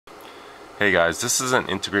Hey guys, this is an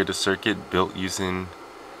integrated circuit built using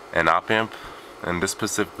an op amp, and this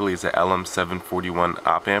specifically is a LM741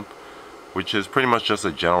 op amp, which is pretty much just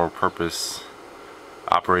a general purpose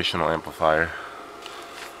operational amplifier.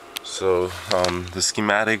 So the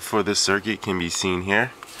schematic for this circuit can be seen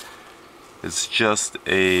here. It's just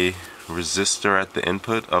a resistor at the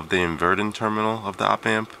input of the inverting terminal of the op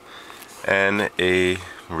amp and a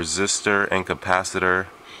resistor and capacitor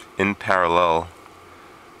in parallel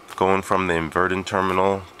going from the inverting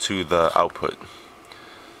terminal to the output.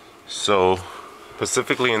 So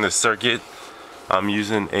specifically in this circuit, I'm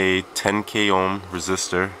using a 10k ohm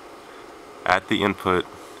resistor at the input,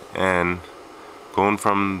 and going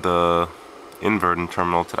from the inverting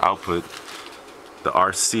terminal to the output, the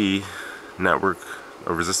RC network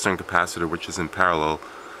of resistor and capacitor, which is in parallel,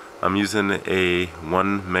 I'm using a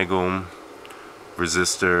 1 mega ohm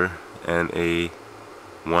resistor and a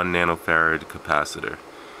 1 nanofarad capacitor.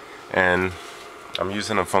 And I'm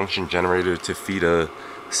using a function generator to feed a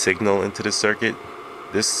signal into the circuit.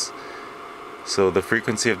 So the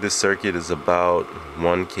frequency of this circuit is about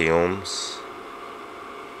 1k ohms.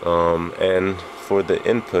 And for the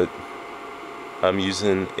input, I'm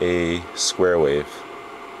using a square wave.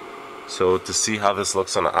 So to see how this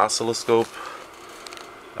looks on an oscilloscope,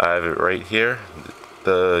 I have it right here.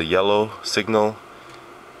 The yellow signal,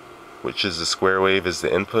 which is the square wave, is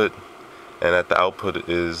the input, and at the output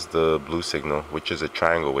is the blue signal, which is a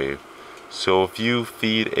triangle wave. So if you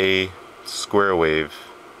feed a square wave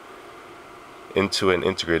into an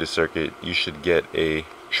integrated circuit, you should get a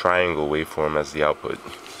triangle waveform as the output.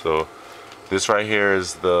 So this right here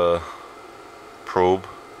is the probe,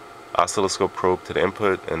 oscilloscope probe to the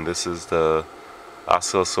input, and this is the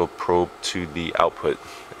oscilloscope probe to the output,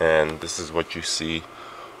 and this is what you see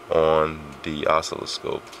on the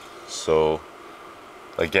oscilloscope. So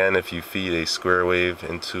again, if you feed a square wave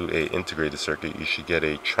into a integrated circuit, you should get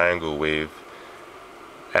a triangle wave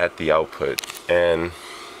at the output. And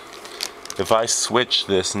if I switch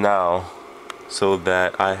this now so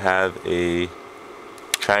that I have a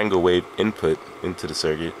triangle wave input into the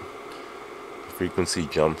circuit, the frequency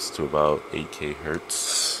jumps to about 8k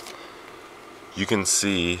hertz. You can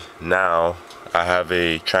see now I have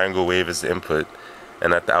a triangle wave as the input,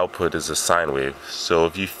 and at the output is a sine wave. So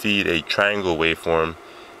if you feed a triangle waveform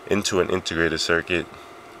into an integrated circuit,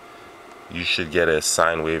 you should get a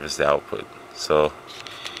sine wave as the output. So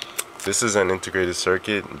this is an integrated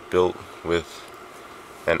circuit built with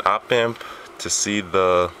an op amp. To see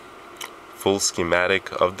the full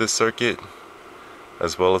schematic of this circuit,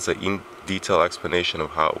 as well as a detailed explanation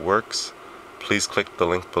of how it works, please click the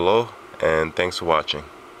link below, and thanks for watching.